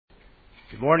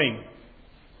Good morning.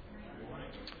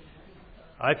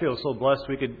 I feel so blessed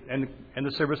we could end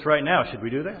the service right now. Should we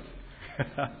do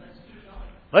that?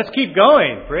 Let's keep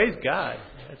going. Praise God.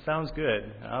 That sounds good.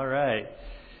 All right.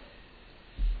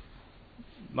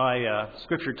 My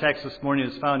scripture text this morning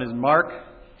is found in Mark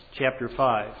chapter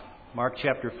 5. Mark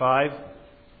chapter 5.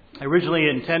 I originally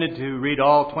intended to read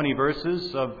all 20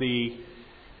 verses of the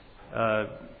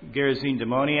Gerasene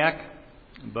demoniac,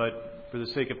 but for the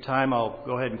sake of time, I'll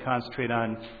go ahead and concentrate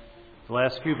on the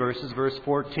last few verses, verse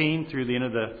 14 through the end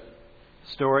of the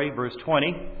story, verse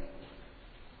 20.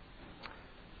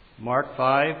 Mark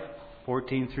 5,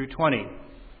 14 through 20.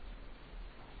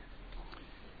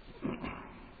 It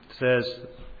says,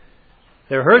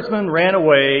 "Their herdsmen ran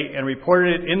away and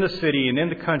reported it in the city and in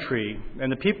the country,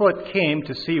 and the people came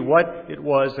to see what it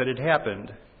was that had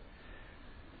happened.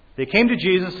 They came to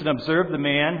Jesus and observed the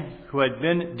man who had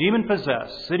been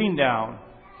demon-possessed, sitting down,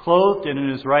 clothed and in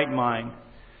his right mind,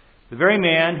 the very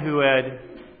man who had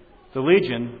the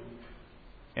legion,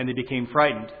 and they became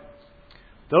frightened.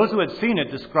 Those who had seen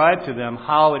it described to them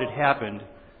how it had happened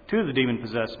to the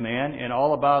demon-possessed man and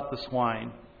all about the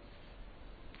swine.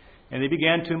 And they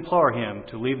began to implore him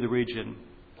to leave the region.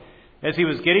 As he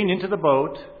was getting into the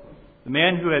boat, the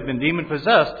man who had been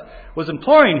demon-possessed was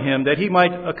imploring him that he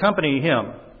might accompany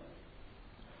him.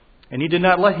 And he did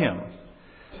not let him.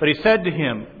 But he said to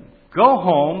him, 'Go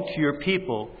home to your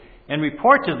people and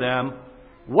report to them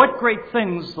what great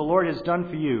things the Lord has done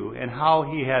for you and how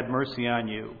he had mercy on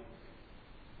you.'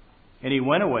 And he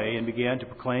went away and began to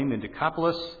proclaim in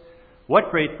Decapolis what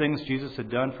great things Jesus had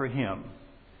done for him.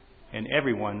 And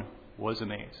everyone was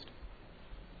amazed."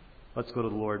 Let's go to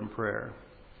the Lord in prayer.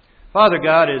 Father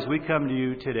God, as we come to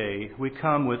you today, we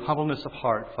come with humbleness of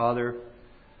heart, Father.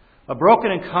 A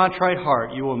broken and contrite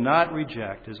heart you will not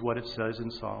reject, is what it says in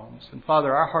Psalms. And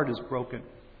Father, our heart is broken.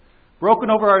 Broken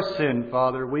over our sin,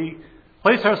 Father. We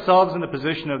place ourselves in the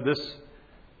position of this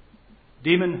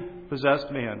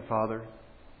demon-possessed man, Father,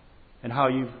 and how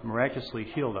you've miraculously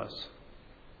healed us.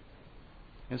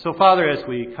 And so, Father, as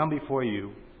we come before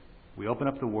you, we open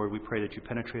up the Word. We pray that you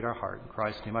penetrate our heart. In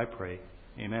Christ's name I pray.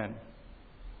 Amen.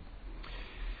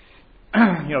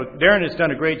 Darren has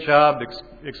done a great job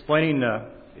explaining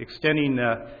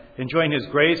enjoying His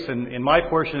grace, and my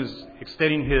portion is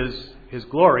extending His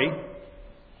glory.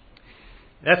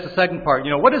 That's the second part.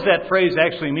 What does that phrase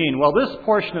actually mean? Well, this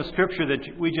portion of Scripture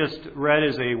that we just read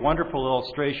is a wonderful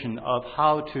illustration of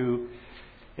how to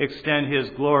extend His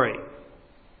glory.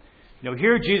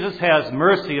 Here Jesus has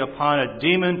mercy upon a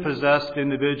demon-possessed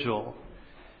individual.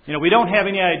 We don't have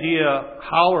any idea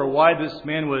how or why this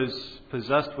man was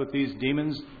possessed with these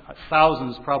demons,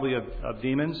 thousands probably of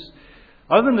demons,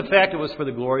 other than the fact it was for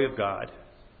the glory of God.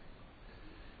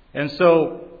 And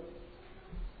so,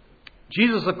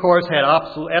 Jesus, of course, had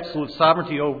absolute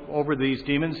sovereignty over these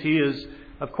demons. He is,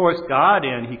 of course, God,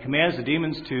 and He commands the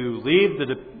demons to leave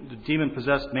the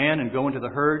demon-possessed man and go into the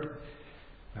herd.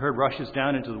 The herd rushes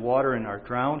down into the water and are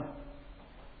drowned.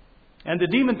 And the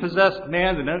demon-possessed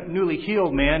man, the newly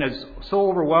healed man, is so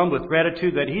overwhelmed with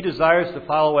gratitude that he desires to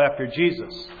follow after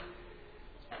Jesus.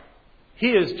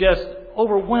 He is just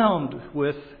overwhelmed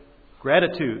with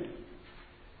gratitude.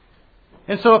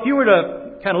 And so if you were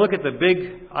to kind of look at the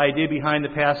big idea behind the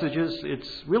passages,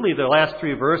 it's really the last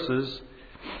three verses.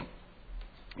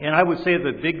 And I would say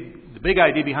the big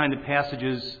idea behind the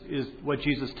passages is what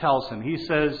Jesus tells him. He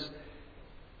says,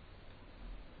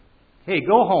 "Hey,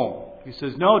 go home." He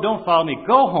says, "No, don't follow me.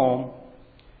 Go home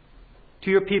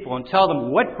to your people and tell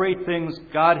them what great things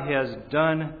God has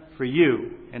done for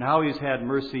you and how He's had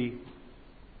mercy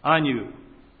on you."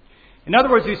 In other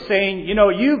words, He's saying,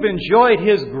 you've enjoyed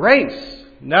His grace.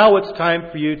 Now it's time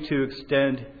for you to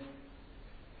extend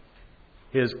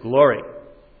His glory.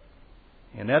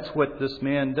 And that's what this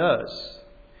man does.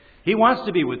 He wants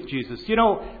to be with Jesus.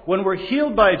 When we're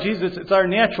healed by Jesus, it's our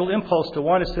natural impulse to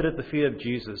want to sit at the feet of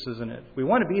Jesus, isn't it? We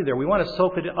want to be there. We want to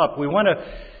soak it up. We want to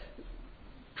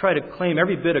try to claim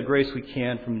every bit of grace we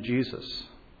can from Jesus.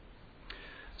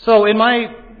 So in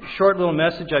my short little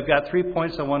message, I've got 3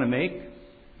 points I want to make.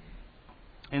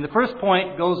 And the first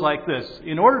point goes like this.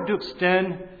 In order to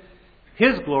extend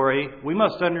His glory, we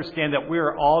must understand that we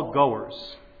are all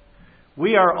goers.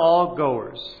 We are all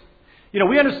goers.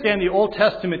 We understand the Old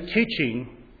Testament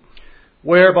teaching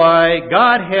whereby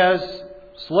God has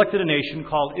selected a nation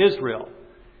called Israel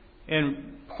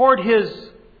and poured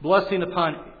His blessing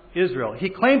upon Israel. He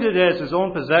claimed it as His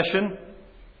own possession.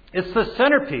 It's the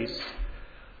centerpiece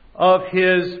of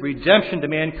His redemption to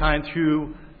mankind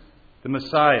through the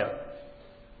Messiah.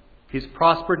 He's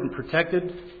prospered and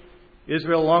protected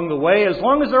Israel along the way as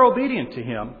long as they're obedient to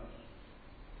Him.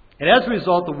 And as a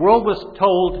result, the world was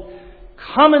told,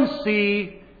 come and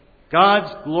see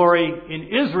God's glory in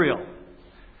Israel.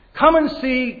 Come and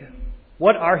see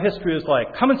what our history is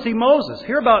like. Come and see Moses.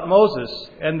 Hear about Moses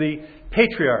and the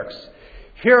patriarchs.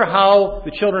 Hear how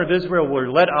the children of Israel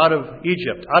were led out of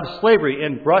Egypt, out of slavery,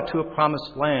 and brought to a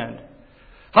promised land.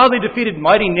 How they defeated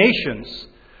mighty nations.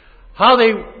 How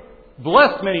they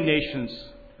blessed many nations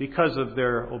because of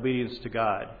their obedience to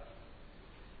God.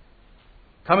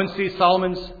 Come and see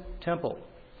Solomon's temple.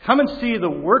 Come and see the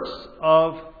works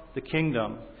of the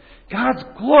kingdom. God's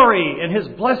glory and His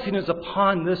blessing is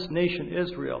upon this nation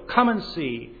Israel. Come and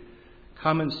see.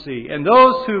 Come and see. And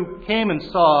those who came and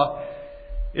saw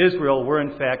Israel were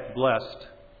in fact blessed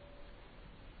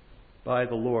by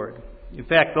the Lord. In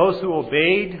fact, those who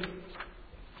obeyed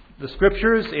the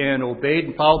Scriptures and obeyed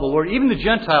and followed the Lord, even the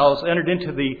Gentiles entered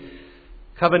into the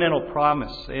covenantal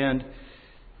promise. And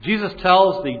Jesus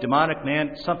tells the demonic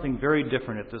man something very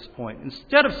different at this point.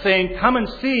 Instead of saying, come and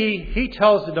see, He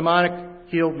tells the demonic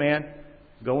healed man,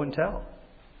 go and tell.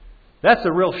 That's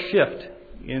a real shift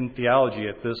in theology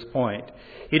at this point.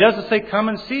 He doesn't say, come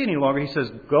and see any longer. He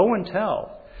says, go and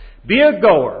tell. Be a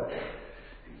goer.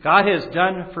 God has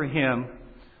done for him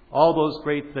all those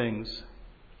great things,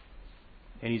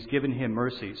 and He's given him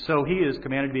mercy. So he is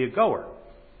commanded to be a goer.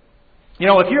 You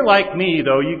know, if you're like me,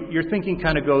 though, your thinking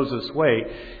kind of goes this way.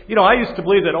 You know, I used to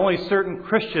believe that only certain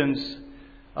Christians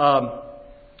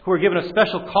who were given a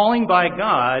special calling by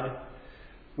God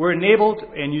were enabled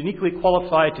and uniquely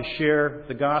qualified to share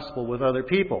the gospel with other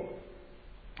people.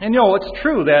 And, you know, it's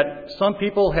true that some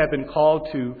people have been called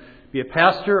to be a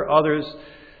pastor, others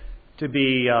to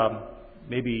be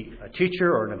maybe a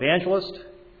teacher or an evangelist.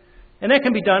 And that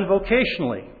can be done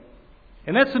vocationally.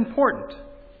 And that's important.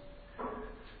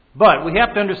 But we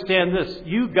have to understand this.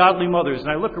 You godly mothers, and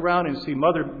I look around and see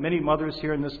many mothers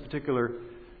here in this particular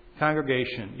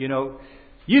congregation. You know,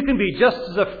 you can be just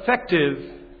as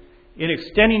effective in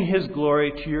extending His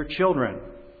glory to your children.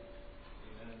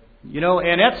 You know,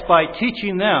 and that's by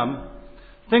teaching them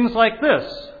things like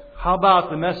this. How about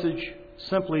the message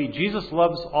simply, Jesus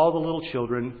loves all the little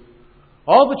children,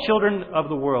 all the children of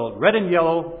the world, red and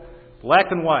yellow,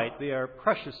 black and white. They are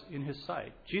precious in His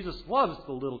sight. Jesus loves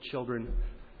the little children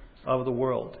of the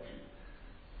world.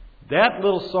 That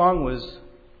little song was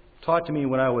taught to me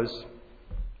when I was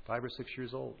 5 or 6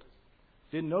 years old.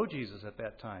 Didn't know Jesus at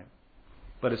that time,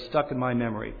 but it's stuck in my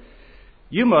memory.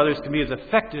 You mothers can be as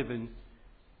effective in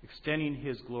extending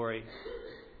His glory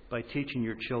by teaching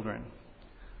your children.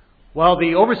 While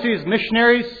the overseas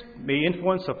missionaries may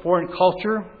influence a foreign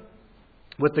culture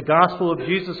with the gospel of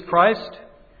Jesus Christ,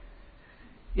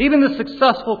 even the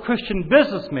successful Christian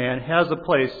businessman has a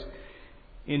place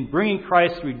in bringing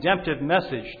Christ's redemptive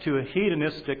message to a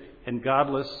hedonistic and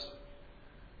godless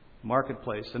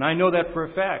marketplace. And I know that for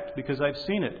a fact because I've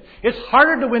seen it. It's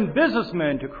harder to win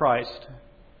businessmen to Christ,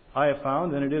 I have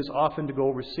found, than it is often to go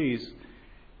overseas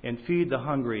and feed the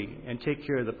hungry and take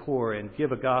care of the poor and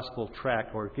give a gospel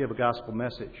tract or give a gospel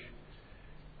message.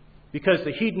 Because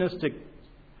the hedonistic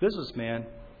businessman,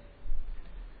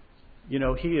 you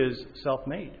know, he is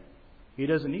self-made. He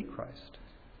doesn't need Christ.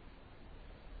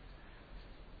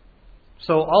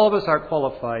 So all of us are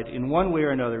qualified in one way or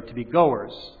another to be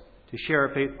goers, to share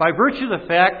our faith, by virtue of the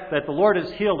fact that the Lord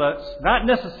has healed us, not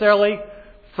necessarily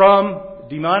from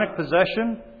demonic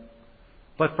possession,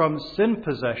 but from sin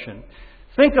possession.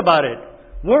 Think about it.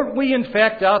 Weren't we in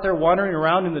fact out there wandering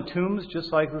around in the tombs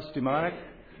just like this demonic?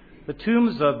 The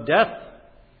tombs of death.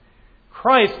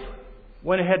 Christ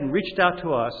went ahead and reached out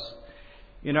to us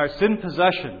in our sin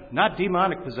possession, not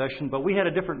demonic possession, but we had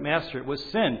a different master. It was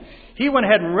sin. He went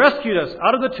ahead and rescued us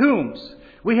out of the tombs.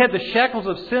 We had the shackles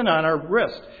of sin on our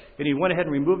wrist, and He went ahead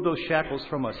and removed those shackles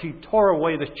from us. He tore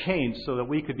away the chains so that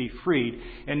we could be freed.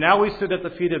 And now we sit at the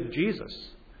feet of Jesus,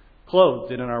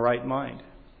 clothed and in our right mind.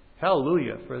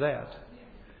 Hallelujah for that.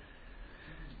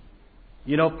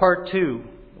 You know, part 2,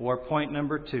 or point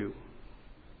number 2.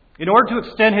 In order to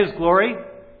extend His glory,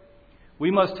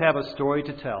 we must have a story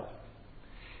to tell.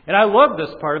 And I love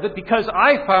this part of it because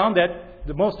I found that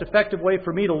the most effective way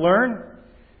for me to learn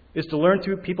is to learn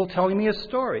through people telling me a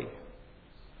story.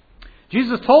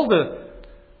 Jesus told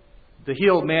the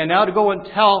healed man now to go and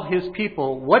tell his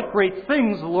people what great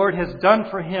things the Lord has done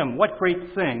for him, what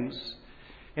great things,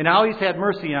 and how He's had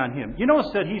mercy on him. You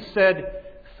notice that He said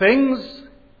things,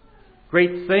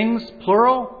 great things,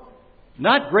 plural,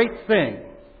 not great thing.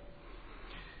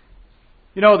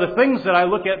 You know, the things that I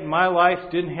look at in my life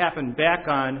didn't happen back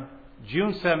on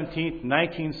June 17th,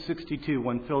 1962,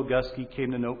 when Phil Gusky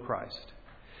came to know Christ.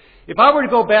 If I were to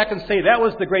go back and say that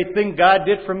was the great thing God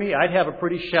did for me, I'd have a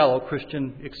pretty shallow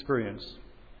Christian experience.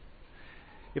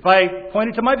 If I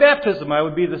pointed to my baptism, I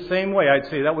would be the same way. I'd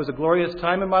say that was a glorious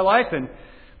time in my life, and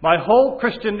my whole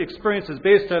Christian experience is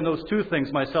based on those two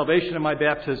things, my salvation and my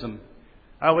baptism.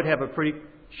 I would have a pretty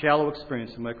shallow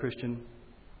experience in my Christian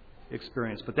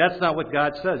experience. But that's not what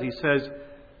God says. He says,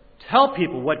 tell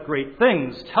people what great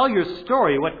things, tell your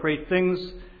story, what great things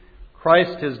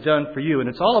Christ has done for you. And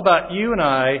it's all about you and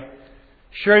I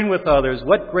sharing with others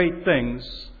what great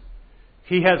things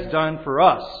He has done for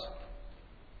us.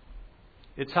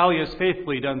 It's how He has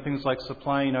faithfully done things like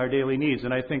supplying our daily needs.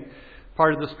 And I think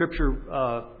part of the scripture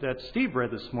that Steve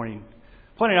read this morning,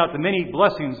 pointing out the many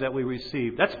blessings that we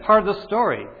receive. That's part of the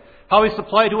story. How He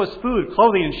supplied to us food,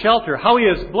 clothing, and shelter. How He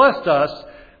has blessed us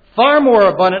far more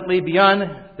abundantly beyond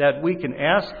that we can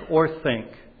ask or think.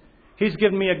 He's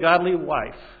given me a godly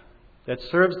wife that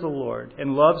serves the Lord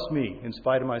and loves me in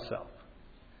spite of myself.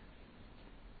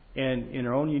 And in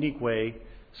her own unique way,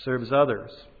 serves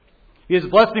others. He has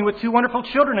blessed me with 2 wonderful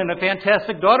children and a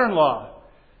fantastic daughter-in-law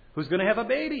who's going to have a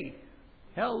baby.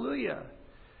 Hallelujah.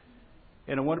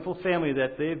 And a wonderful family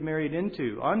that they've married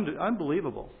into.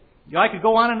 Unbelievable. You know, I could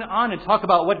go on and talk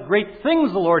about what great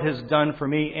things the Lord has done for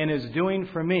me and is doing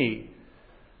for me.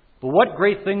 But what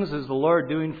great things is the Lord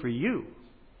doing for you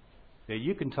that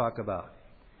you can talk about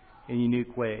in a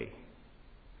unique way?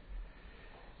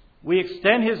 We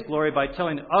extend His glory by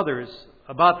telling others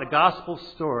about the gospel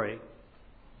story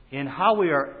and how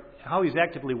He's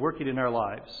actively working in our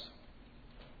lives.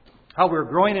 How we're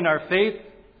growing in our faith.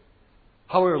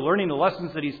 How we're learning the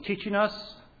lessons that He's teaching us.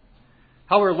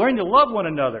 How we're learning to love one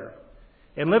another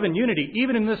and live in unity,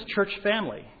 even in this church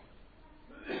family.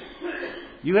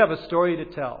 You have a story to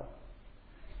tell.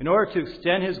 In order to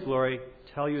extend His glory,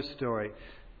 tell your story.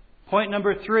 Point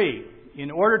number 3.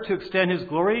 In order to extend His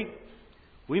glory,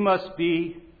 we must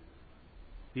be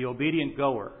the obedient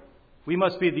goer. We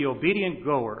must be the obedient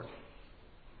goer.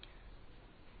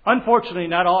 Unfortunately,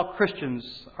 not all Christians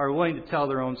are willing to tell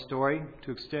their own story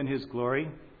to extend His glory.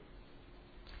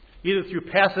 Either through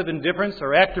passive indifference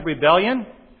or active rebellion,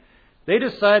 they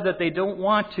decide that they don't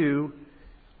want to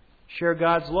share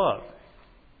God's love.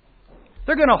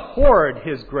 They're going to hoard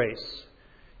His grace.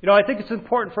 You know, I think it's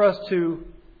important for us to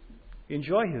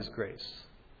enjoy His grace.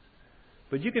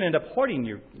 But you can end up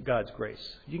hoarding God's grace.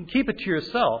 You can keep it to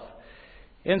yourself.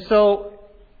 And so,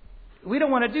 we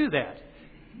don't want to do that.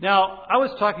 Now, I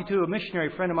was talking to a missionary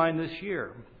friend of mine this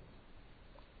year,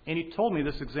 and he told me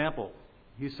this example.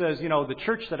 He says, you know, the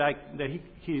church that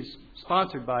he's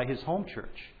sponsored by, his home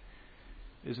church,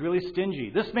 is really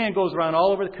stingy. This man goes around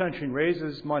all over the country and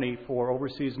raises money for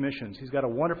overseas missions. He's got a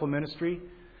wonderful ministry,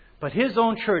 but his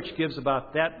own church gives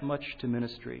about that much to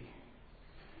ministry.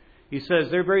 He says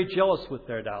they're very jealous with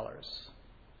their dollars.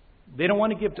 They don't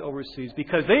want to give to overseas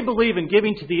because they believe in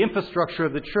giving to the infrastructure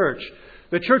of the church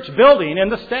building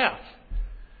and the staff.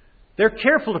 They're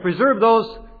careful to preserve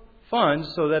those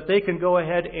funds so that they can go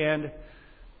ahead and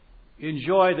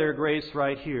enjoy their grace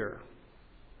right here.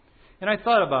 And I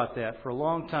thought about that for a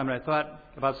long time, and I thought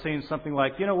about saying something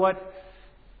like, you know what?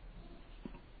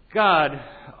 God,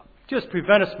 just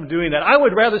prevent us from doing that. I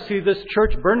would rather see this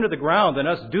church burn to the ground than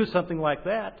us do something like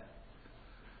that.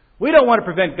 We don't want to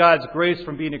prevent God's grace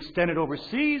from being extended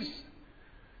overseas.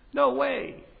 No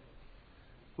way.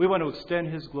 We want to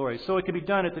extend His glory. So it can be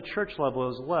done at the church level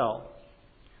as well.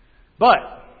 But,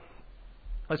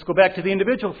 let's go back to the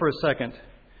individual for a second.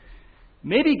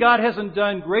 Maybe God hasn't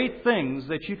done great things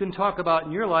that you can talk about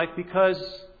in your life because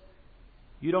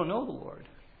you don't know the Lord.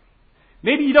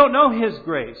 Maybe you don't know His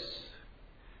grace.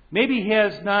 Maybe He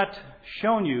has not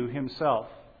shown you Himself.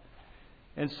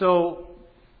 And so,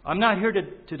 I'm not here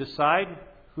to decide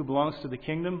who belongs to the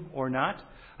kingdom or not.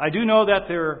 I do know that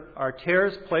there are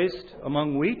tares placed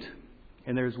among wheat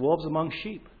and there's wolves among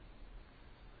sheep.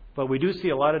 But we do see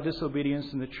a lot of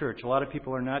disobedience in the church. A lot of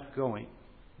people are not going.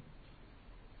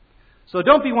 So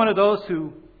don't be one of those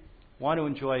who want to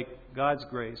enjoy God's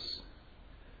grace,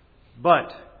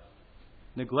 but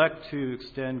neglect to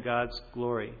extend God's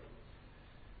glory.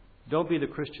 Don't be the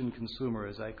Christian consumer,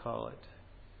 as I call it.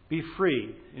 Be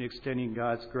free in extending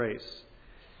God's grace.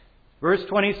 Verse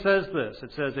 20 says this.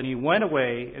 It says, and he went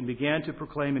away and began to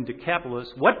proclaim in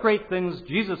Decapolis what great things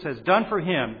Jesus has done for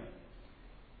him.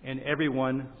 And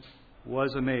everyone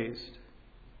was amazed.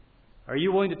 Are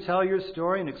you willing to tell your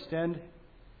story and extend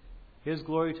His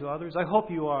glory to others? I hope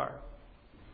you are.